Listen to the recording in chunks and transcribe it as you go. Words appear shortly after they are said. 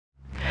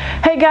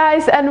Hey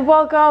guys, and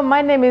welcome.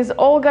 My name is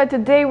Olga.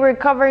 Today we're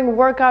covering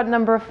workout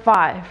number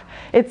 5.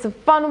 It's a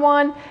fun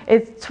one.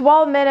 It's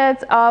 12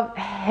 minutes of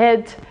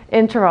HIIT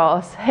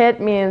intervals. HIIT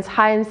means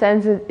high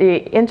intensity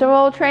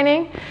interval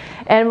training,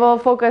 and we'll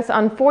focus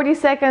on 40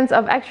 seconds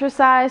of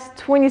exercise,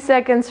 20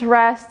 seconds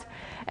rest,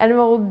 and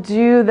we'll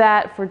do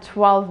that for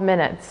 12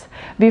 minutes.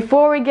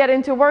 Before we get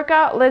into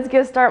workout, let's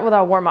get started with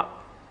our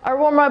warm-up. Our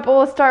warm-up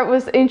will start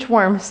with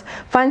inchworms.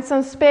 Find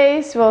some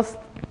space. We'll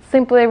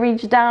simply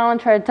reach down,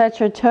 try to touch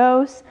your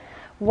toes,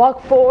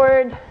 walk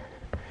forward,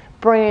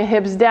 bring your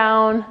hips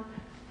down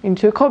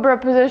into a COBRA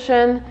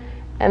position,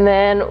 and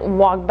then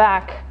walk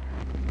back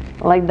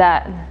like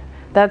that.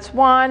 That's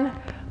one.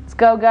 Let's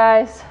go,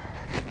 guys.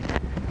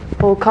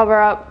 We'll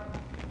cover up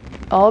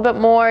a little bit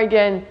more.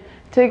 Again,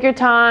 take your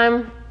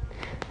time.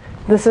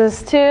 This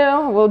is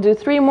 2. We'll do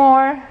 3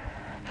 more.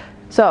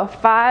 So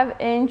 5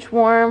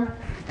 inchworm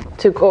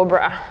to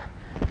COBRA.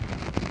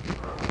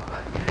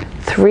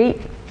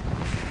 3.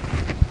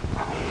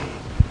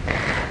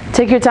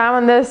 Take your time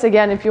on this.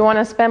 Again, if you want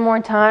to spend more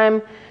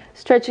time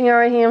stretching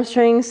your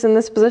hamstrings in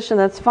this position,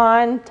 that's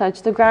fine.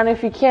 Touch the ground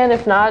if you can.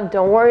 If not,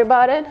 don't worry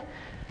about it.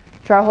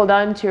 Try to hold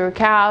on to your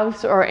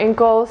calves or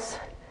ankles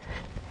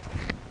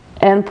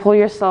and pull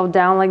yourself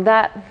down like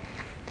that.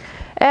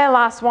 And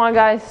last one,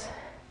 guys.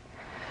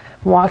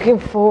 Walking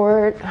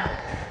forward.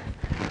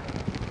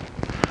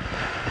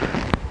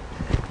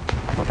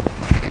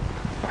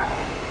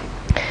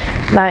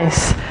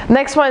 Nice.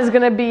 Next one is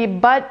going to be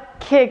butt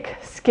kick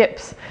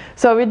skips.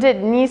 So we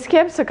did knee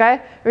skips,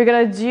 okay? We're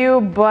going to do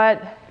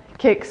butt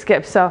kick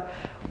skips. So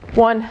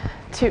 1,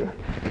 2,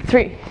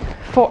 3,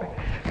 4,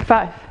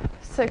 5,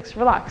 6,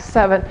 relax,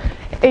 7,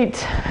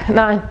 8,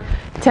 9,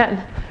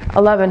 10,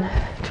 11,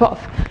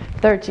 12,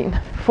 13,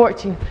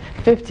 14,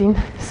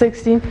 15,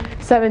 16,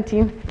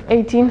 17,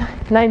 18,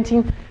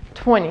 19,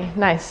 20.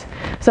 Nice.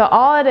 So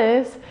all it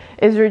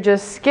is you're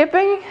just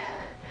skipping,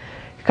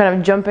 kind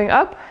of jumping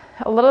up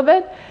a little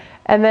bit,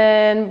 and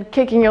then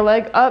kicking your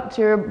leg up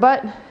to your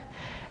butt,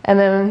 and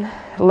then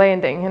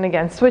landing. And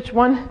again, switch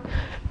 1,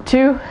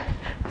 2,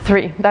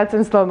 3. That's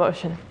in slow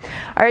motion.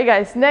 All right,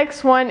 guys,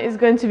 next one is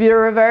going to be the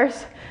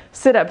reverse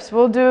sit-ups.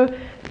 We'll do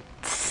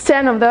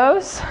 10 of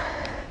those.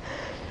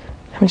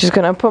 I'm just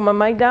gonna put my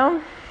mic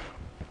down.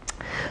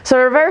 So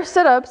reverse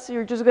sit-ups,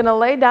 you're just gonna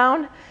lay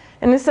down,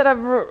 and instead of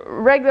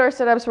regular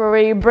sit-ups where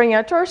you bring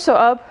your torso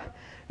up,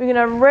 we're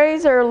gonna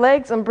raise our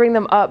legs and bring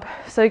them up.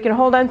 So you can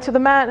hold on to the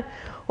mat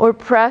or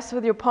press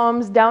with your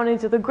palms down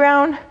into the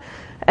ground.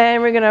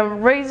 And we're gonna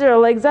raise our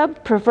legs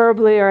up,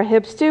 preferably our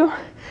hips too,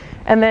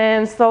 and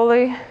then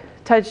slowly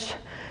touch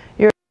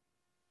your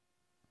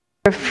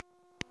feet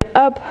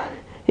up.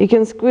 You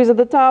can squeeze at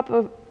the top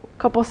a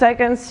couple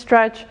seconds,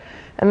 stretch,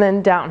 and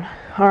then down.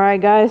 All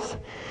right, guys.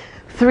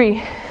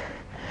 3.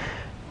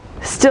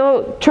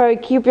 Still try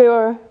to keep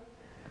your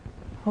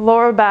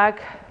lower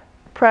back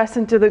pressed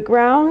into the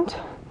ground,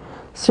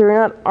 so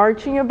you're not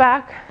arching your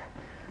back.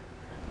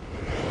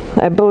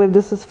 I believe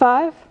this is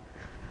 5.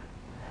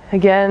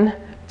 Again,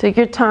 take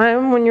your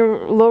time when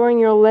you're lowering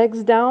your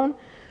legs down,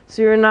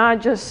 so you're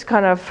not just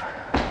kind of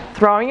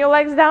throwing your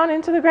legs down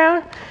into the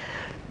ground.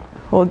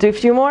 We'll do a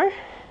few more.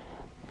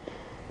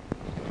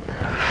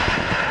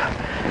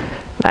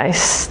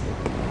 Nice.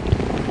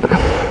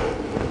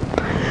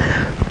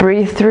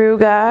 Breathe through,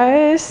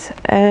 guys.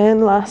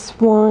 And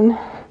last one.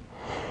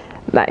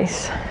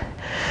 Nice.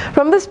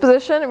 From this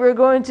position, we're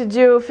going to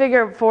do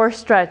figure 4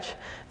 stretch.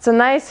 It's a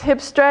nice hip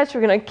stretch.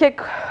 We're going to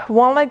kick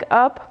one leg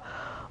up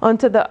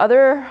onto the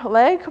other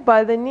leg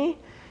by the knee.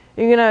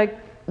 You're going to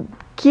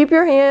keep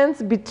your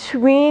hands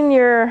between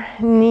your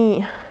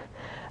knee.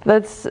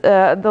 That's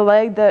the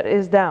leg that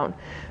is down.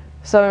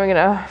 So we're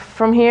going to,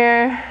 from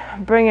here,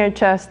 bring your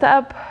chest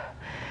up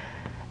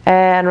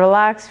and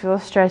relax. Feel a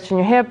stretch in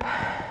your hip.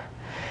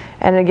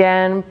 And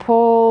again,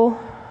 pull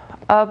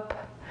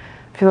up.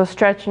 Feel a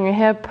stretch in your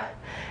hip.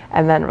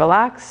 And then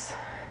relax.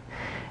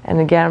 And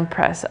again,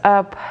 press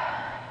up.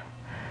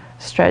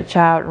 Stretch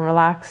out and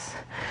relax.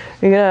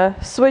 We're gonna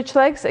switch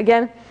legs.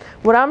 Again,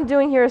 what I'm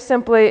doing here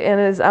simply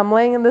is I'm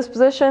laying in this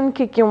position,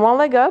 kicking one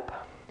leg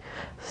up.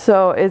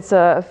 So it's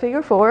a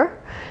figure 4.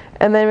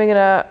 And then we're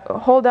gonna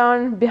hold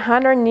down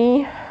behind our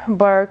knee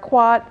by our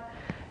quad.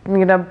 And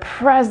we're gonna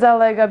press that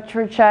leg up to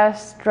your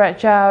chest,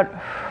 stretch out,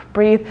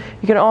 breathe.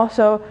 You can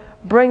also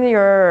bring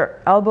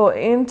your elbow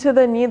into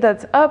the knee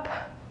that's up,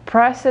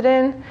 press it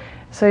in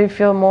so you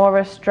feel more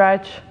of a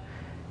stretch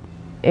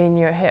in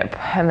your hip.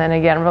 And then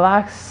again,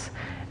 relax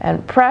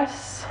and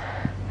press.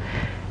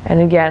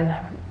 And again,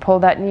 pull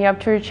that knee up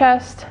to your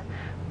chest,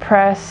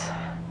 press,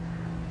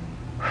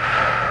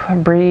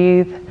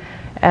 breathe,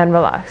 and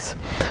relax.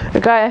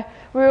 Okay,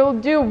 we will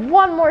do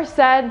one more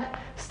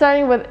set,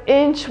 starting with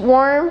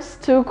inchworms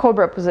to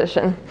COBRA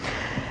position.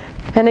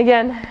 And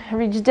again,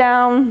 reach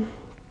down,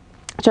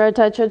 try to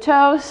touch your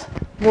toes,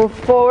 move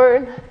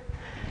forward,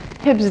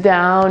 hips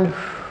down,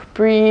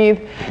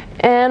 breathe,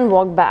 and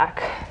walk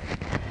back.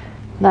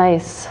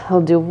 Nice.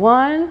 I'll do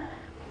 1.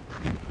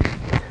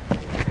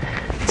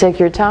 Take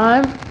your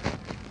time.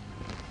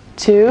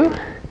 2,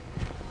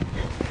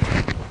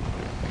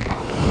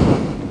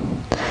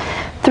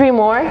 3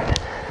 more.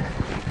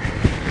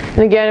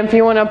 And again, if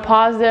you want to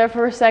pause there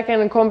for a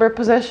second in COBRA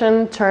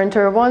position, turn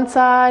to one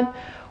side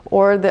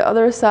or the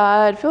other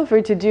side, feel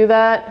free to do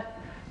that.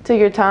 Take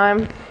your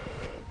time.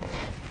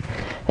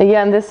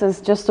 Again, this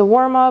is just a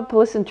warm-up.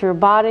 Listen to your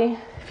body.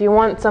 If you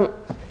want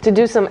to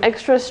do some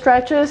extra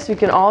stretches, you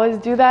can always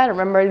do that.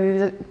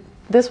 Remember,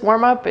 this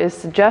warm-up is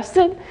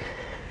suggested,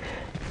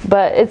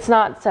 but it's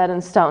not set in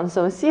stone.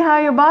 So see how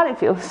your body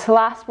feels.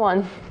 Last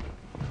one.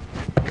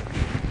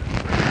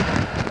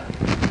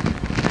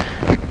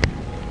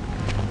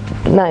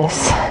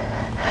 Nice.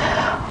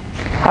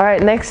 All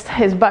right, next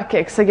is butt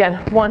kicks. Again,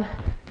 1,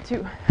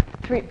 2,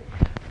 3,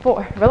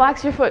 4.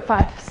 Relax your foot.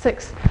 5,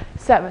 6,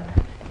 7,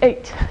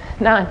 8,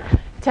 9,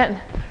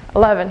 10,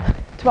 11,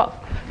 12,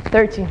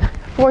 13,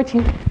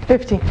 14,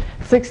 15,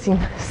 16,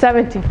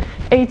 17,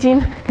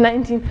 18,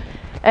 19,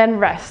 and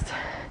rest.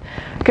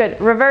 Good.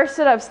 Reverse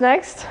sit-ups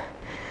next.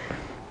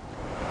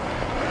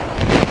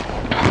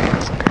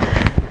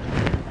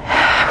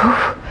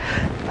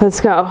 Let's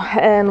go.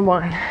 And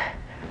 1.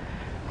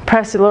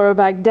 Press your lower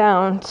back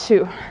down.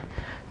 2.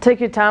 Take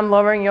your time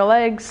lowering your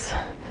legs.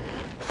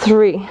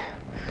 3.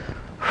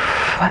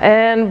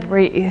 And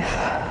breathe.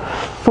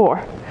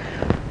 4.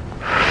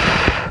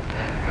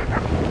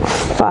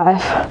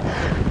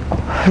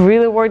 5.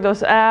 Really work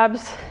those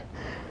abs.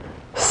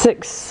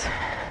 6.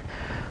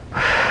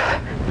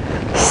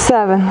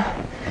 7.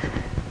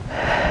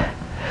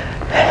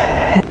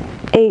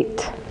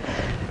 8.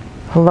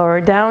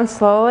 Lower down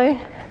slowly.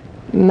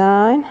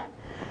 9.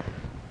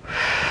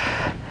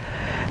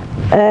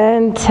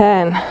 And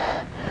 10.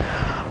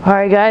 All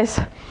right, guys.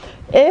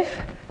 If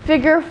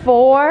figure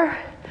 4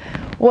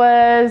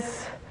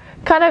 was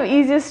kind of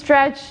easy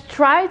stretch,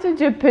 try to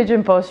do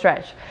pigeon pose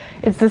stretch.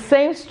 It's the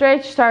same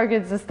stretch,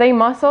 targets the same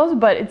muscles,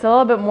 but it's a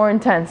little bit more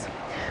intense.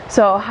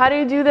 So how do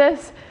you do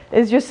this?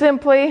 Is you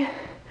simply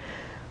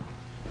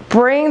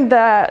bring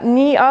the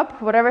knee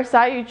up, whatever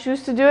side you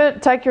choose to do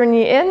it, tuck your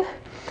knee in,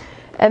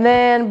 and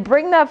then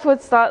bring that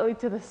foot slightly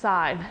to the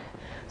side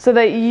so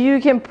that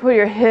you can put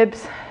your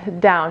hips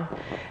down.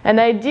 And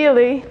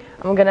ideally,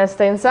 I'm gonna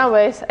stay in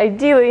sideways,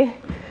 ideally,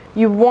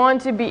 you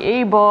want to be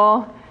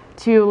able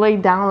to lay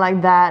down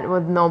like that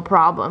with no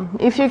problem.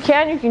 If you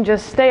can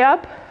just stay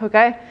up,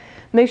 okay?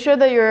 Make sure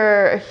that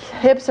your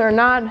hips are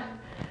not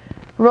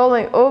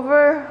rolling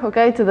over,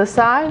 okay, to the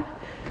side.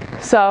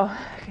 So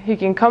you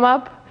can come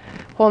up,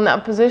 hold in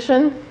that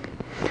position,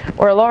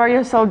 or lower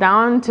yourself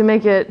down to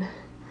make it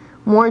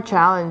more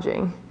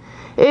challenging.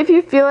 If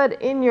you feel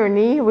it in your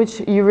knee,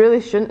 which you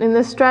really shouldn't in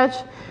this stretch,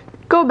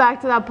 go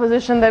back to that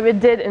position that we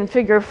did in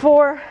figure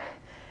 4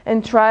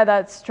 and try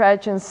that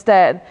stretch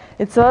instead.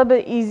 It's a little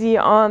bit easy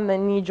on the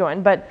knee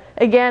joint, but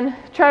again,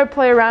 try to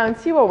play around,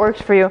 see what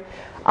works for you.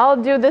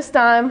 I'll do this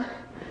time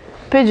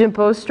pigeon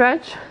pose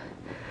stretch,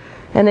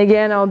 and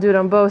again, I'll do it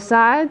on both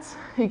sides.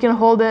 You can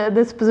hold it at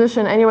this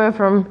position anywhere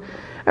from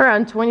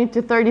around 20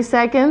 to 30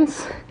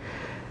 seconds.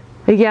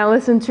 Again,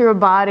 listen to your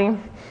body.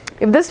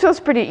 If this feels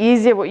pretty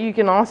easy, what you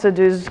can also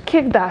do is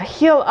kick that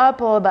heel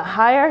up a little bit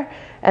higher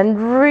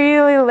and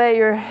really let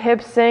your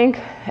hips sink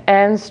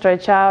and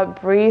stretch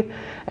out, breathe.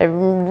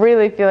 I'm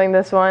really feeling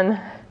this one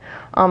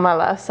on my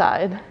left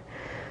side.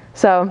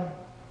 So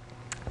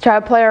try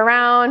to play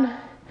around.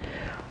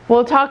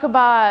 We'll talk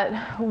about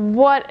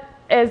what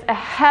is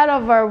ahead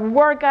of our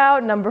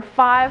workout, number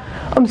 5.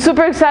 I'm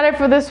super excited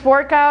for this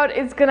workout.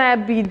 It's gonna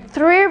be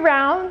 3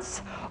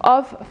 rounds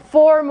of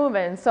 4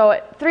 movements. So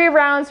 3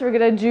 rounds, we're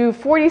gonna do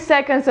 40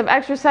 seconds of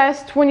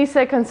exercise, 20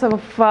 seconds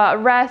of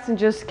rest, and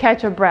just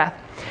catch a breath.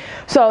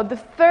 So the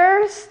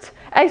first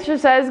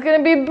exercise is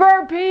gonna be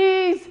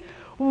burpees.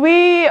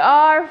 We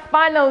are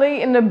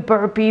finally in the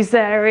burpees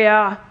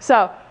area.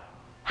 So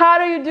how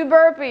do you do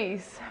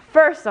burpees?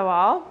 First of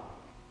all,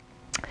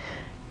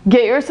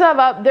 get yourself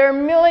up. There are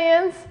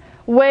millions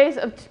ways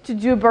to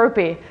do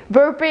burpee.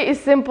 Burpee is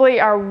simply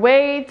our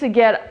way to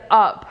get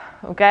up,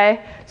 okay?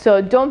 So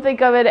don't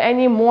think of it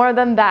any more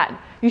than that.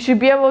 You should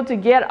be able to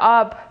get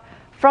up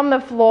from the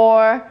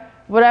floor,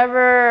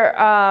 whatever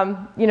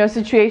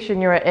situation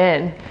you're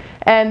in.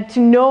 And to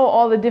know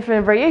all the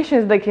different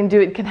variations they can do,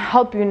 it can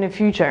help you in the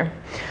future.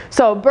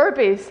 So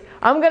burpees,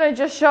 I'm gonna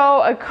just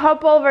show a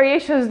couple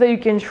variations that you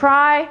can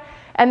try,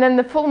 and then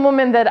the full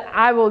movement that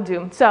I will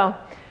do. So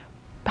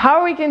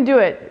how we can do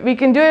it? We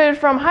can do it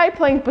from high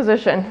plank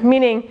position,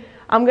 meaning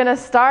I'm gonna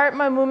start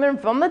my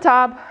movement from the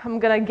top. I'm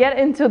gonna get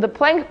into the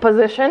plank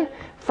position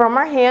from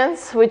our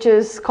hands, which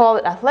is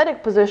called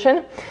athletic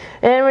position.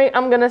 And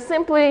I'm gonna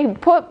simply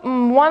put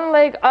one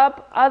leg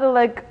up, other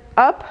leg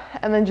up,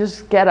 and then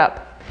just get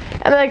up.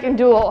 And then I can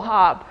do a little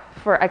hop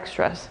for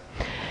extras.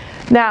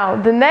 Now,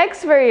 the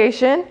next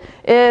variation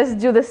is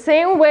do the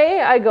same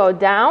way. I go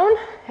down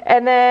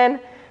and then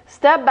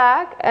step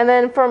back, and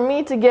then for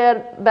me to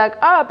get back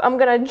up, I'm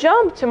gonna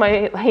jump to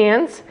my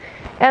hands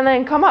and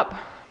then come up.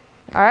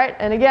 All right,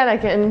 and again, I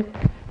can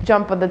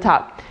jump at the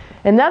top.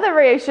 Another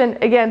variation,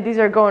 again, these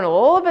are going a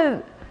little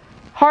bit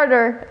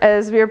harder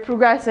as we are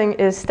progressing,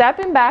 is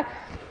stepping back,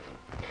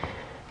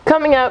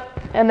 coming up,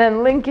 and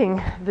then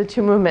linking the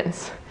 2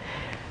 movements.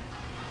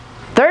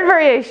 Third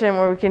variation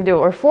where we can do,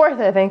 or fourth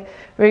I think,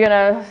 we're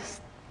gonna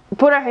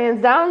put our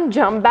hands down,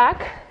 jump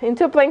back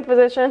into plank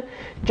position,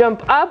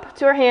 jump up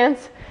to our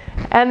hands,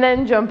 and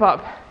then jump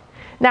up.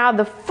 Now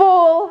the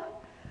full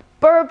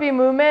burpee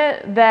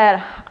movement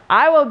that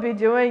I will be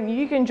doing,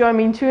 you can join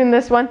me too in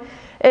this one,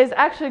 is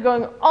actually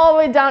going all the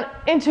way down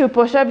into a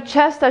push-up,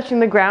 chest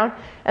touching the ground,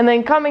 and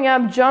then coming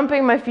up,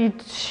 jumping my feet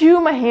to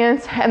my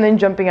hands, and then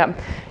jumping up.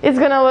 It's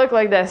gonna look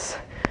like this.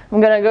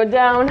 I'm gonna go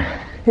down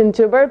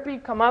into a burpee,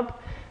 come up,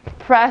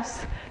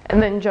 press,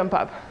 and then jump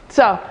up.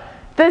 So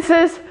this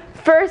is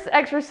first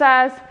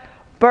exercise,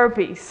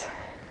 burpees.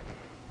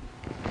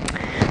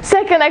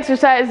 Second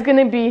exercise is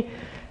gonna be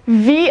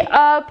V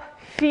up,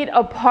 feet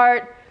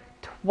apart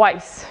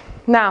twice.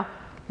 Now,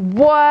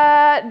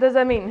 what does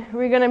that mean?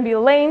 We're gonna be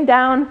laying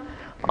down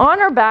on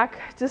our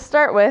back to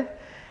start with.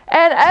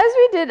 And as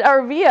we did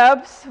our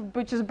V-ups,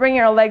 which is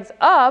bringing our legs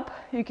up,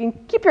 you can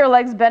keep your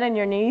legs bent in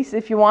your knees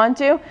if you want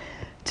to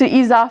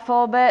ease off a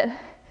little bit.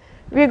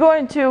 We're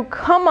going to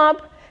come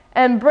up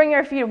and bring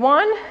our feet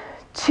 1,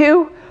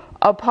 2,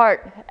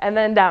 apart, and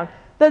then down.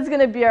 That's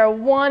gonna be our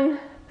one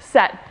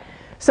set,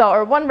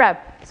 or one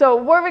rep. So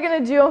what we're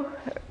gonna do,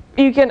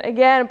 you can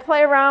again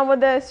play around with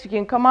this. You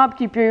can come up,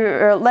 keep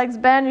your legs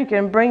bent, you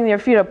can bring your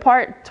feet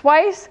apart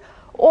twice,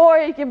 or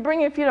you can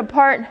bring your feet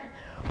apart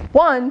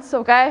once,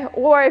 okay?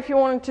 Or if you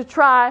wanted to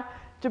try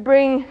to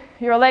bring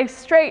your legs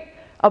straight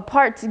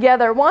apart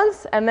together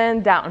once and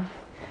then down.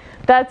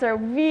 That's our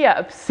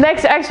V-ups.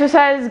 Next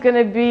exercise is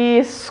gonna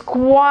be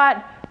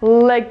squat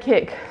leg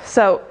kick.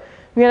 So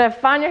you're gonna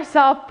find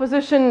yourself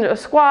positioned to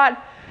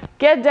squat,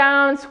 get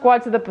down,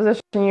 squat to the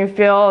position you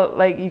feel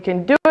like you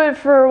can do it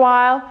for a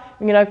while.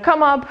 You're gonna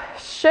come up,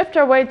 shift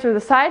our weight to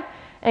the side,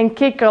 and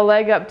kick our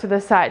leg up to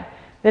the side.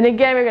 Then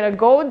again, we're gonna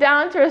go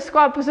down to a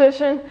squat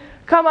position,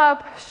 come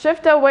up,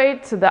 shift our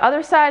weight to the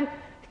other side,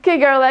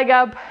 kick our leg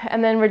up,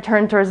 and then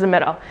return towards the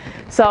middle.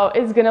 So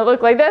it's gonna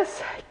look like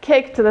this: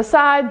 kick to the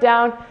side,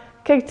 down,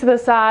 kick to the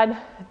side,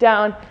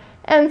 down,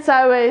 and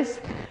sideways,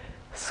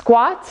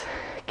 squat,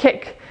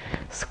 kick,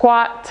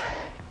 squat,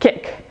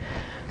 kick.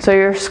 So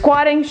you're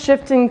squatting,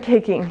 shifting,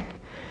 kicking.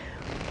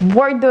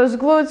 Work those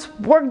glutes,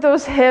 work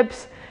those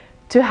hips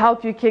to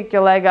help you kick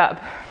your leg up.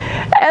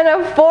 And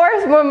a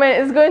fourth movement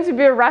is going to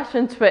be a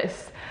Russian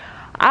twist.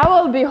 I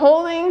will be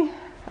holding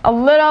a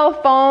little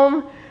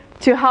foam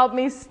to help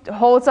me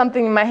hold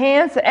something in my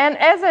hands, and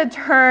as I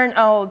turn,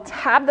 I'll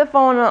tap the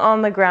foam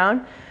on the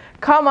ground,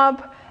 come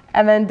up,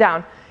 and then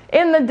down.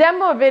 In the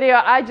demo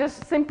video, I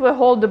just simply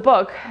hold the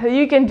book.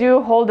 You can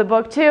hold the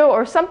book too,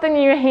 or something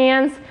in your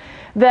hands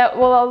that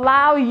will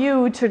allow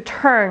you to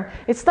turn.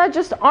 It's not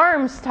just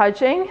arms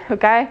touching,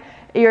 okay?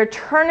 You're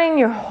turning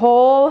your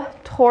whole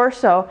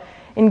torso,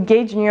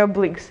 engaging your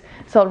obliques.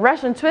 So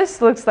Russian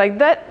twist looks like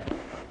that.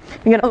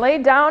 You're gonna lay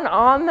down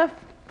on the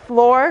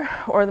floor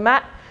or the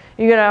mat.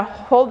 You're gonna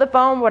hold the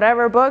foam,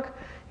 whatever book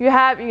you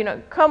have. You're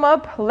gonna come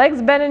up, legs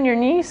bent in your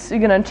knees. You're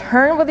gonna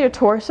turn with your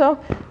torso,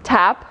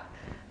 tap.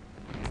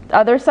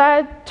 Other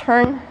side,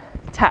 turn,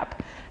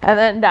 tap, and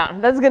then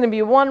down. That's gonna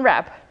be one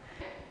rep.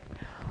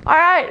 All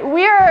right,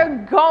 we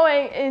are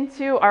going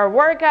into our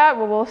workout.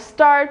 We will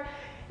start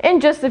in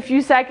just a few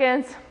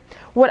seconds.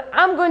 What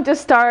I'm going to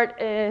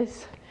start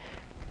is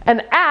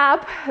an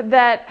app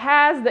that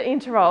has the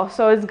interval.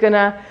 So it's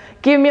gonna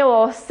give me a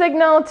little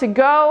signal to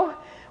go.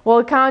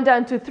 We'll count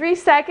down to 3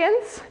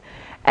 seconds,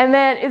 and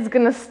then it's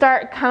gonna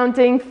start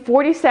counting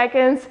 40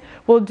 seconds.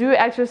 We'll do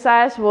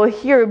exercise, we'll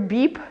hear a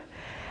beep,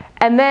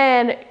 and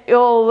then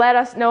it'll let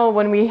us know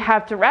when we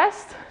have to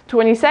rest,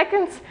 20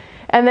 seconds.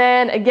 And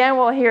then again,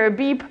 we'll hear a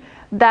beep.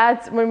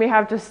 That's when we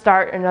have to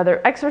start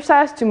another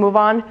exercise to move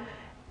on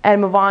and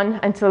move on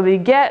until we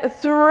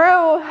get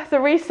through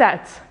 3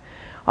 sets.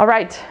 All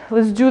right,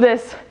 let's do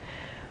this.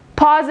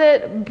 Pause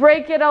it,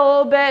 break it a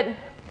little bit,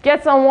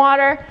 get some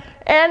water,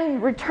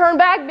 and return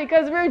back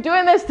because we're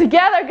doing this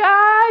together,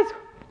 guys.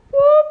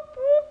 Whoop,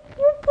 whoop,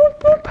 whoop,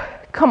 whoop, whoop.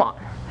 Come on.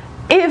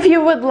 If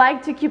you would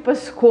like to keep a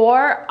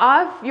score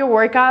of your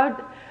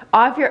workout,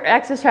 of your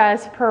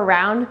exercise per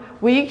round,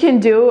 what you can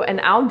do, and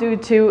I'll do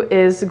too,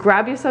 is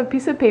grab yourself a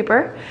piece of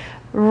paper,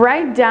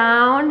 write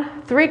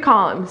down 3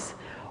 columns.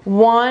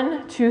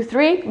 1, 2,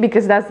 3,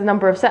 because that's the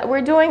number of sets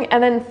we're doing,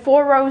 and then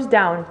 4 rows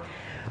down.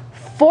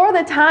 For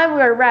the time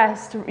we're at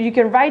rest, you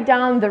can write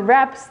down the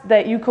reps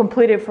that you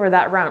completed for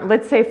that round.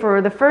 Let's say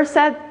for the first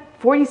set,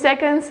 40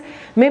 seconds,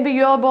 maybe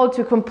you're able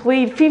to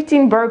complete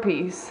 15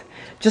 burpees.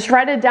 Just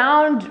write it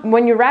down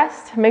when you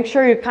rest. Make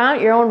sure you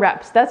count your own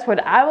reps. That's what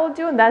I will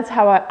do, and that's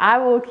how I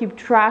will keep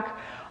track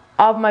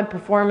of my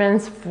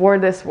performance for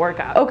this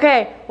workout.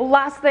 Okay,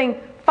 last thing.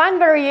 Find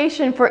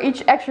variation for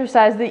each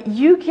exercise that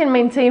you can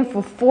maintain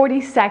for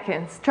 40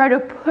 seconds. Try to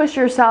push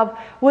yourself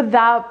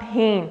without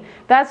pain.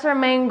 That's our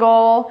main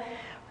goal.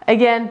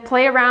 Again,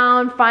 play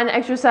around, find an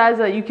exercise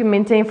that you can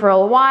maintain for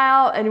a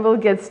while, and we'll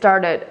get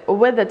started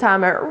with the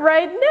timer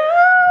right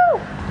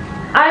now.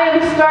 I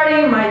am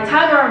starting my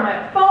timer on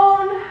my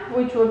phone,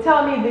 which will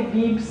tell me the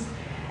beeps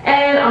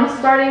And I'm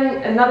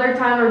starting another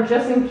timer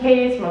just in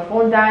case my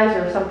phone dies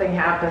or something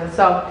happens.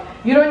 So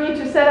you don't need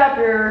to set up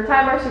your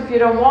timers if you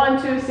don't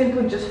want to.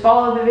 Simply just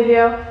follow the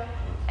video.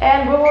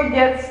 And we will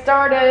get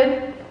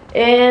started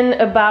in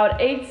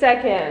about 8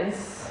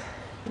 seconds.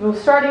 We're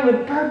starting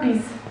with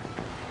burpees.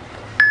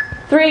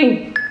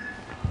 3.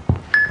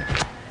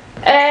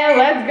 And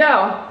let's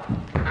go.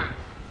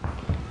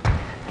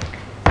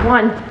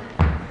 1.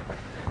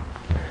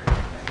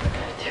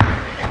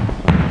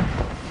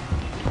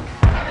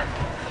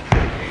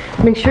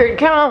 2. Make sure you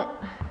count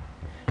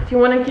if you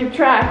want to keep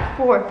track.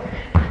 4.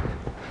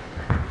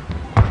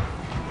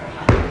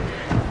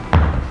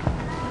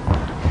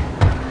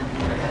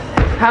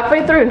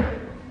 Halfway through.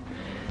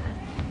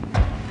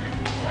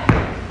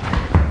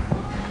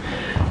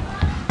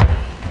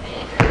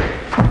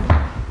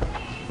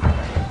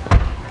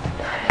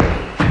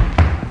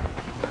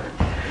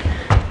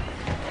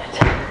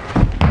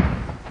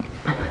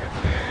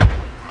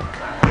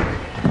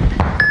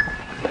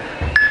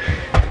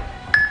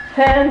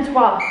 10,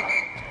 12.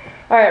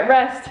 All right,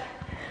 rest.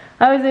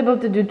 I was able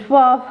to do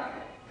 12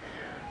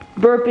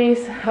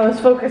 burpees. I was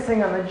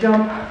focusing on the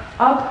jump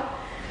up,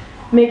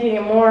 making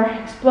it more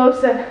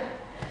explosive.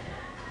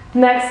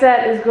 Next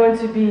set is going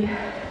to be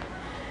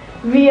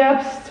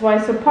V-ups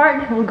twice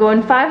apart. We'll go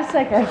in 5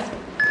 seconds.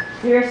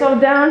 Get yourself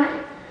down.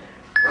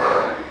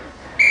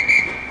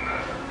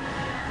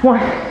 1,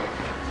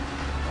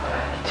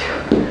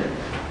 2,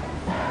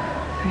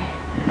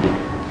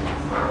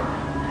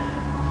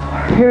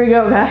 3. Here we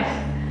go, guys.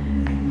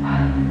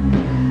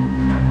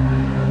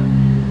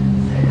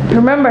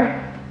 Remember,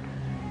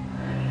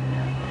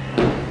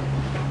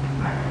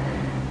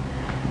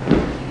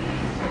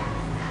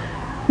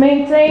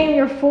 maintain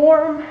your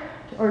form,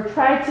 or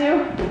try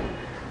to.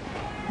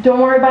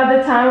 Don't worry about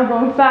the time, we're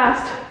going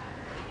fast.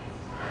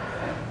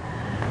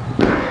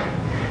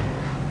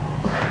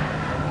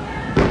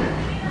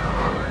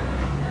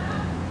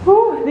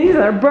 Whew, these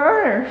are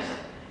burners.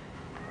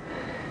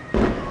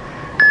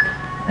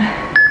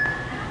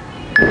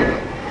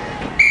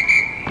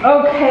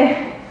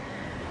 Okay,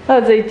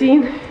 that was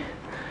 18,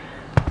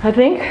 I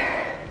think.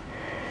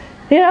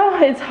 You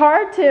know, it's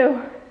hard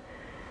to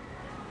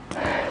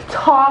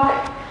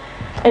talk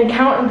and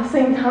count at the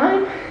same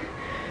time.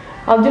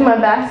 I'll do my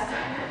best.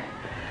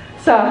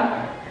 So,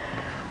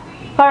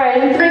 all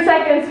right, in 3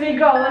 seconds we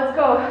go. Let's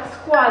go.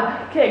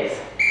 Squat kicks.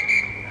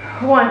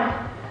 1,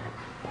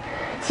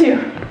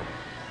 2.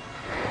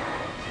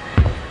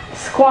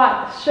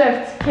 Squat,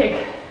 shift,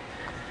 kick.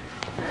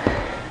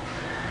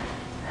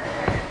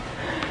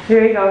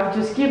 Here you go.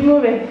 Just keep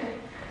moving.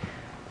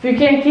 If you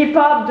can't keep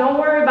up, don't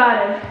worry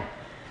about it.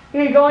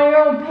 You're going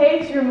your own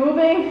pace. You're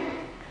moving.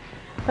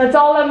 That's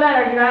all that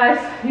matters,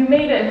 guys. You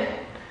made it.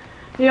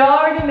 You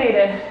already made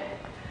it.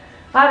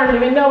 I don't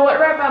even know what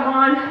rep I'm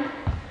on,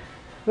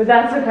 but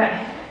that's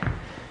okay.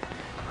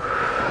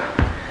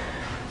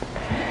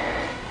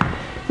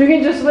 You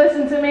can just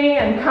listen to me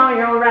and count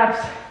your own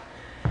reps.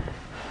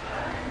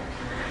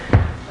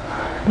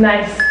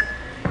 Nice.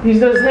 Use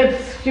those hips.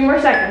 A few more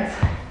seconds.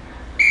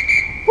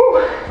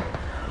 Whew.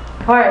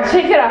 All right,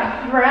 shake it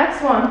up. Our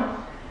next one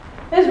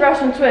is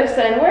Russian twist.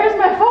 And where's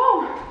my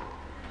foam?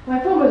 My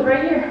foam is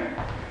right here.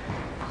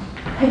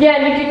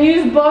 Again, you can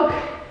use book,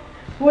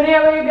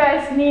 whatever you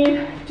guys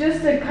need,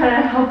 just to kind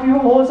of help you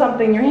hold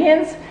something in your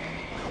hands.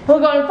 We'll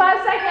go in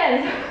 5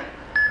 seconds.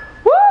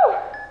 Woo!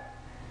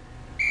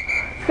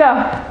 Let's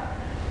go.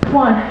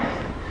 1,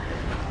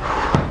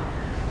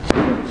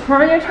 2.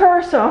 Turn your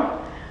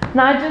torso,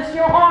 not just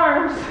your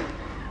arms.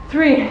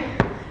 3.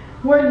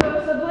 Work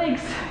those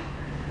obliques.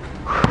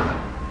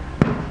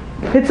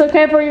 It's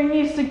okay for your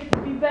knees to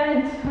be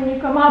bent when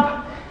you come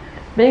up.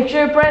 Make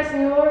sure you're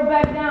pressing your lower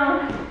back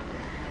down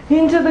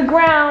into the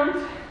ground.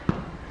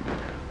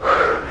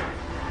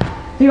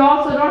 You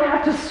also don't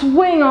have to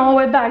swing all the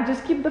way back.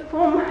 Just keep the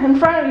foam in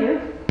front of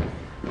you.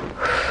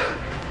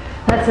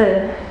 That's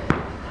it.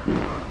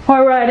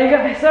 Alrighty,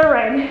 guys.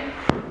 Alrighty.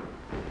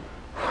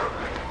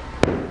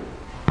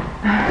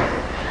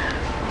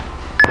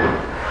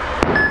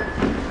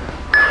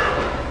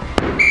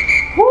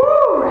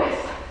 Woo!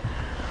 Rest.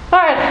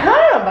 Alright, I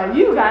don't know about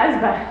you guys,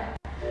 but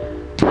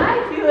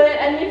I feel it.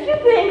 And if you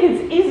think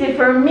it's easy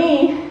for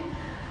me,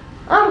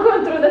 I'm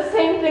going through the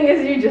same thing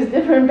as you, just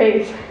different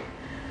pace.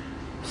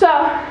 So,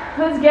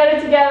 let's get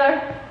it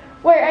together.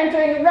 We're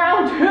entering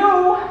round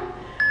 2,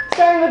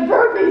 starting with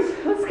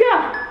burpees. Let's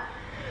go.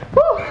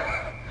 Woo.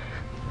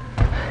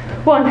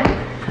 1.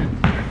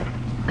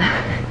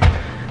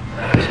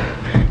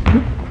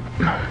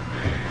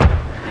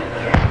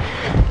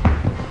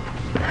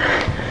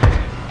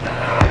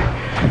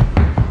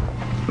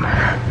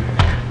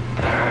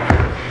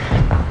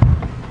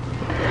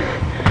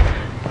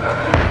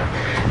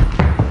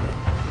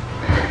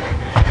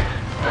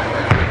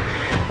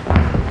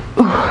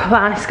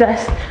 'Nice,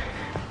 guys.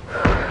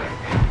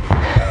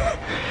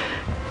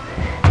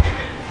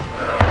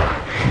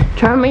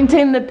 Try to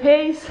maintain the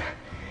pace.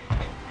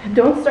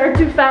 Don't start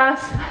too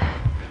fast,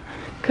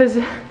 because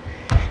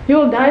you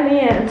will die in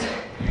the end.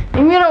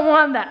 And you don't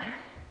want that.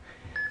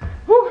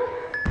 Woo.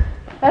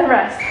 and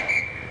rest.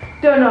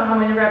 Don't know how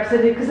many reps I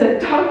did because I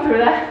talked through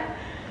that.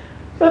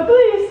 But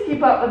please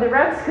keep up with the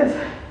reps because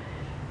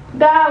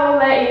that will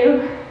let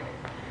you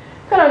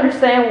kind of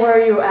understand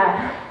where you're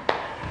at.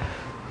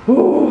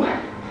 Ooh.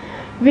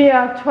 We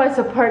are twice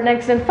apart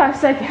next in 5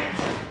 seconds.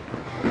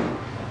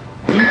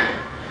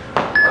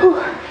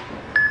 Whew.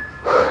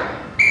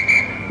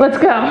 Let's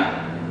go.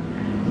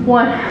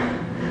 1.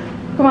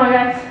 Come on,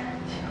 guys.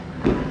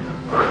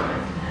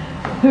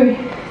 2, 3,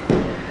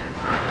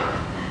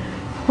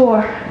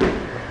 4.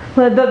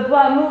 Let the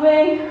blood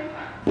moving.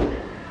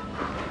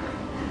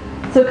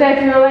 It's okay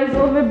if your legs a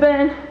little bit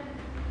bent.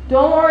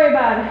 Don't worry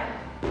about it.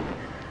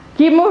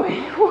 Keep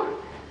moving.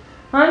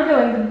 I'm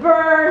feeling the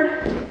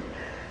burn.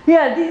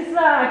 Yeah,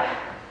 D-sack.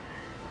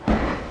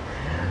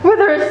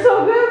 Weather is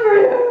so good for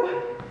you.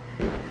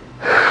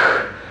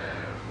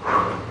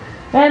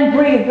 And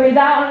breathe. Breathe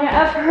out on your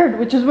effort,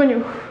 which is when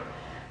you're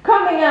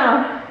coming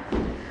out,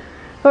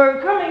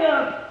 or coming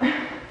up,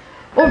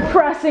 or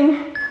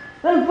pressing,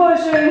 then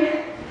pushing.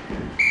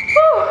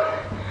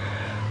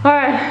 All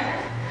right.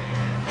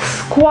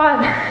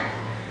 Squat.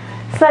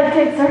 Side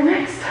kicks are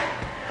next.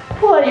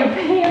 Pull out your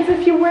pants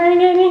if you're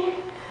wearing any.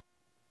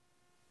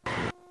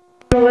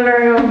 In the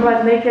living room,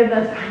 butt naked,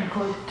 that's kind of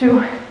close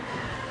too.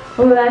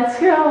 Let's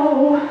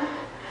go.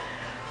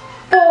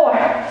 4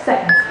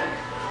 seconds.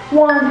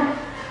 1,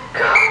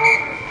 go.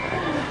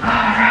 All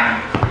right.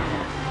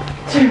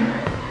 2,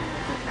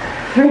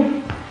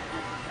 3,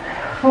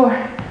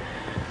 4,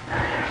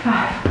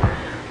 5,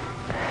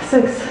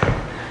 6.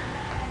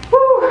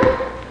 Woo.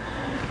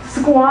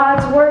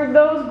 Squats, work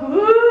those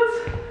glutes,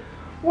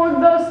 work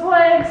those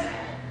legs.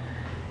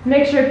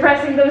 Make sure you're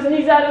pressing those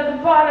knees out at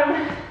the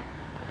bottom.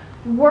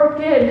 Work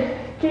it,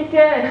 kick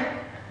it.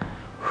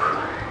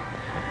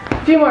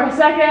 A few more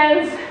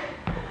seconds.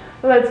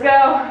 Let's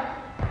go.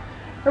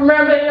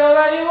 Remember, you're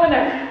already a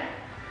winner.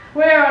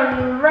 We're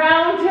on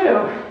round 2.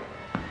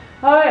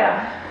 Oh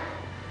yeah.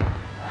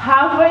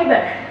 Halfway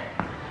there.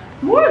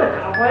 More than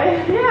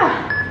halfway,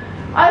 yeah.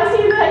 I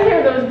see that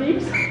here, those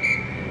beeps.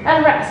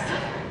 And rest.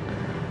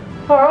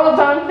 Our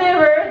all-time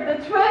favorite, the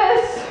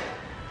twist.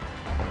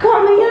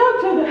 Coming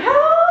up to the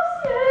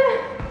house, yeah.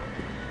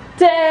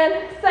 10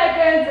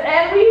 seconds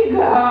and we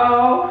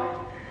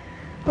go.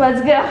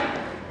 Let's go.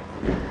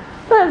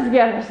 Let's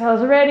get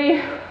ourselves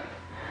ready.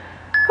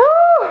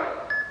 Woo.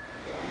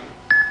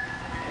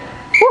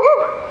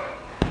 Woo.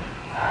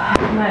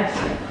 Nice.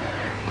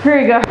 Here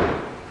we go.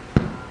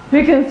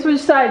 We can switch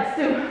sides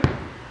too.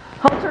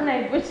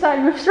 Alternate which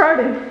side we're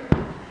starting.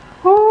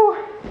 Woo.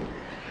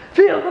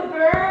 Feel the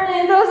burn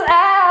in those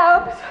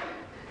abs.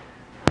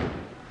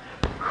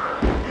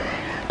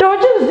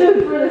 Don't just do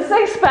it for the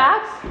 6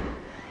 packs.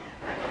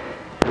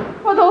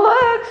 For the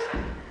legs,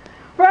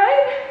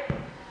 right?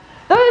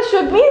 That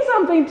should mean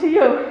something to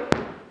you.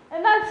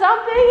 And that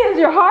something is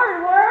your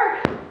hard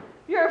work,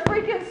 your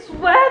freaking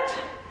sweat,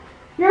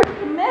 your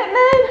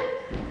commitment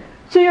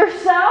to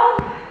yourself,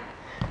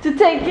 to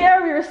take care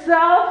of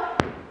yourself,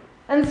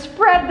 and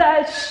spread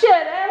that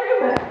shit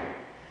everywhere.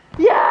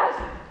 Yes.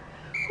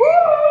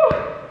 Woo.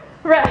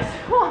 Rest.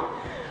 All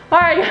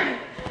right.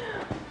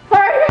 All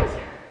right, guys.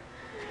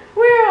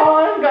 We're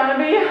on gonna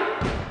be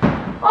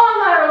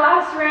on our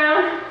last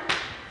round.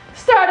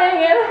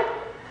 Starting in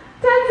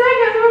 10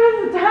 seconds. Where does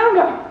the time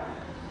go?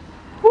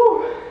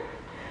 Woo.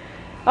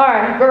 All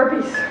right,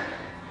 burpees.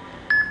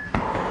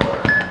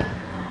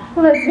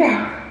 Let's go.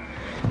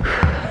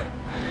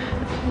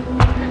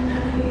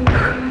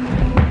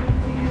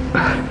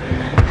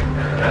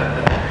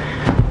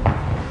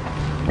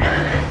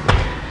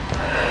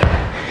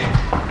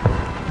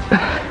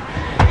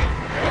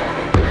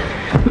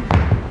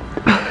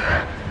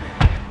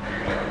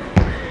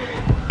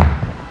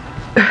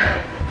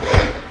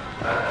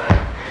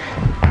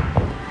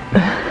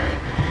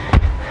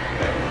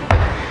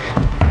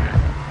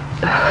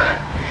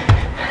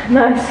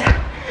 Nice.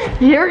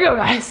 Here we go,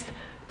 guys.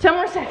 10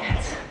 more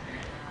seconds.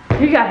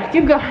 You got it.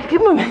 Keep going.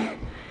 Keep moving.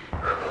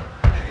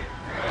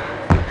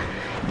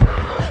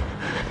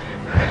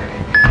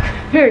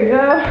 Here you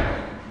go.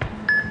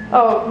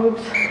 Oh,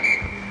 oops.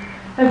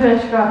 I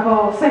finished a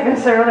couple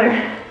seconds earlier.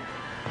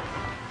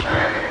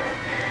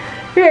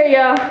 Here you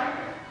go.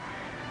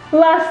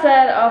 Last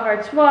set of our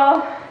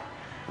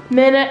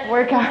 12-minute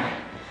workout.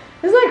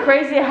 Isn't it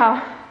crazy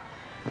how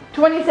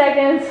 20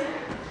 seconds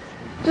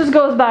just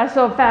goes by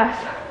so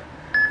fast?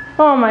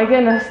 Oh my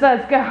goodness,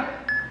 let's go.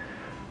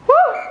 Woo!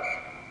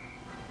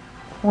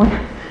 1,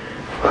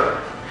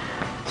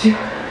 2,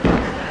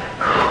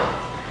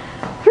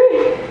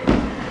 3,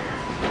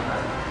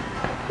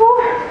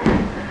 4,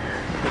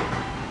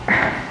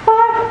 5.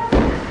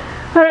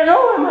 I don't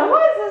know why my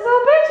voice is so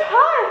big.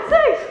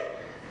 6,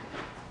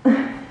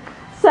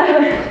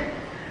 7,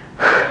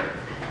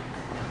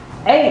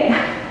 8,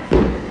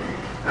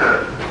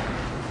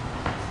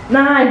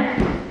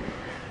 9.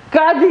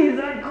 God, these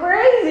are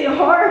crazy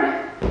hard.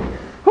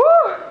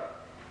 Whew.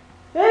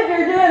 If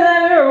you're doing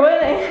that, you're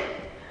winning.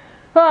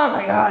 Oh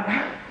my God.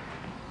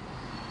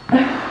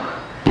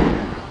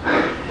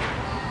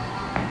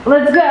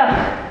 Let's go.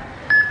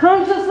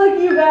 I'm just like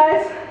you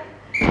guys.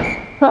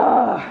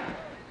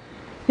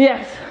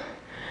 Yes.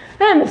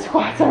 And the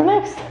squats are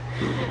next.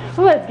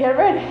 Let's get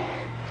ready.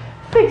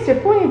 Fix your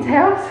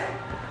ponytails,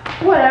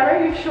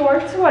 whatever, your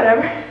shorts,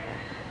 whatever.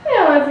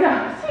 Yeah, let's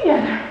go.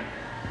 Together.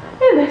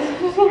 In this.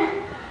 Just gonna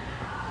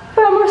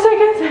 5 more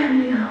seconds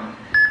and you know.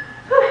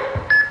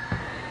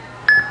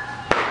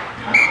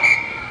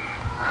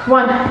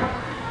 1,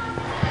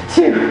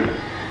 2,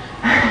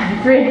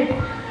 3,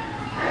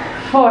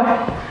 4,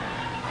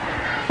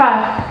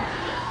 5,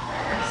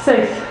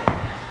 6,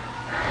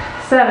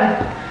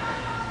 7,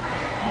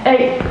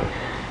 8,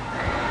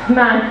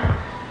 9,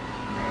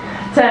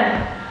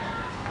 10,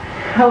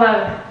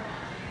 11,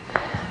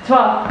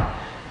 12,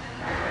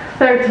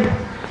 13,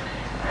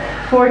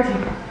 14.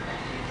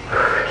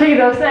 Kick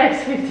those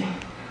legs. 15,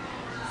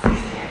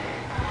 16,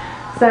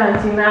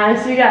 17.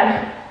 Nice. You got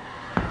it.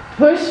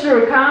 Push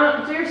through.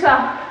 Count to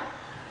yourself.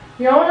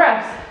 Your own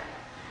reps.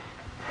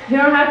 You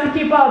don't have to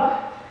keep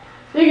up.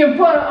 You can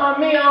put it on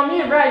me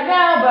right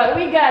now, but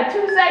we got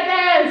 2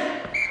 seconds.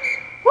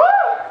 Woo!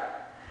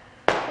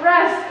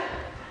 Rest.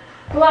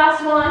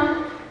 Last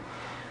one.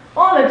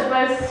 On the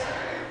twist.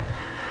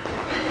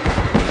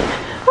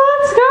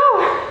 Let's go.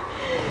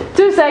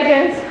 2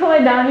 seconds.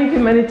 Lay down. You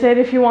can meditate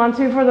if you want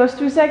to for those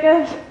 2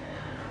 seconds.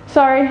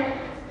 Sorry.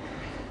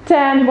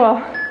 10.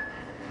 Well,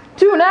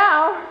 2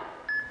 now.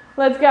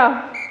 Let's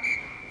go.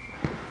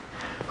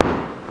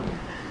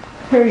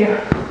 Here we go.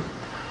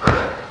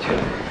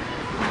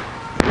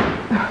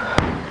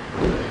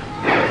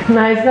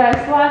 Nice,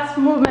 guys. Last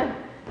movement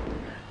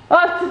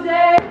of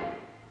today.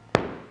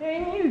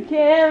 And you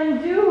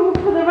can do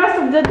for the rest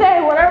of the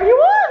day whatever you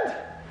want.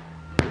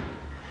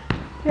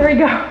 Here we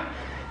go.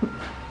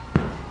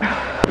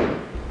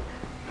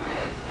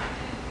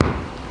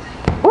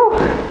 Woo.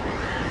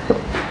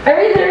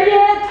 Are you there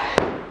yet?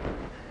 A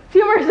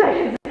few more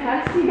seconds.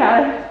 Yes, you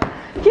got it.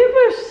 Keep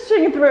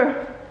pushing through.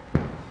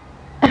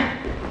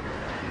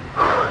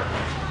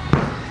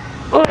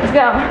 Let's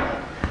go.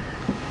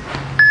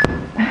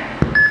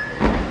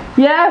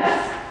 Yes.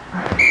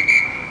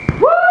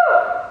 Woo!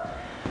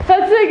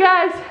 That's it,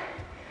 guys.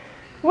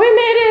 We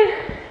made it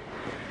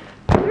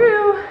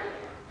through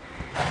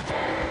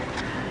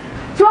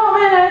 12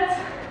 minutes,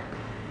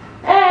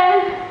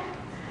 and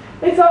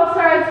it all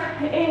starts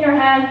in your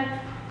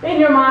head, in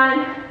your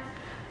mind.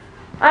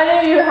 I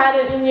know you had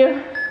it in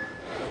you.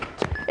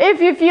 If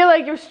you feel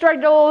like you've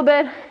struggled a little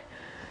bit,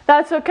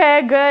 that's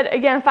okay, good.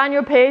 Again, find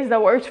your pace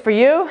that works for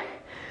you.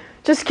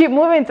 Just keep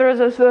moving through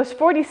those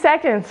 40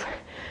 seconds.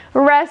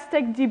 Rest,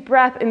 take deep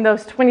breath in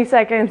those 20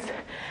 seconds.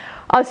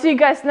 I'll see you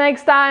guys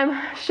next time.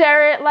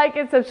 Share it, like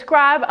it,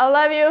 subscribe. I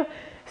love you.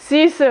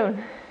 See you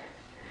soon.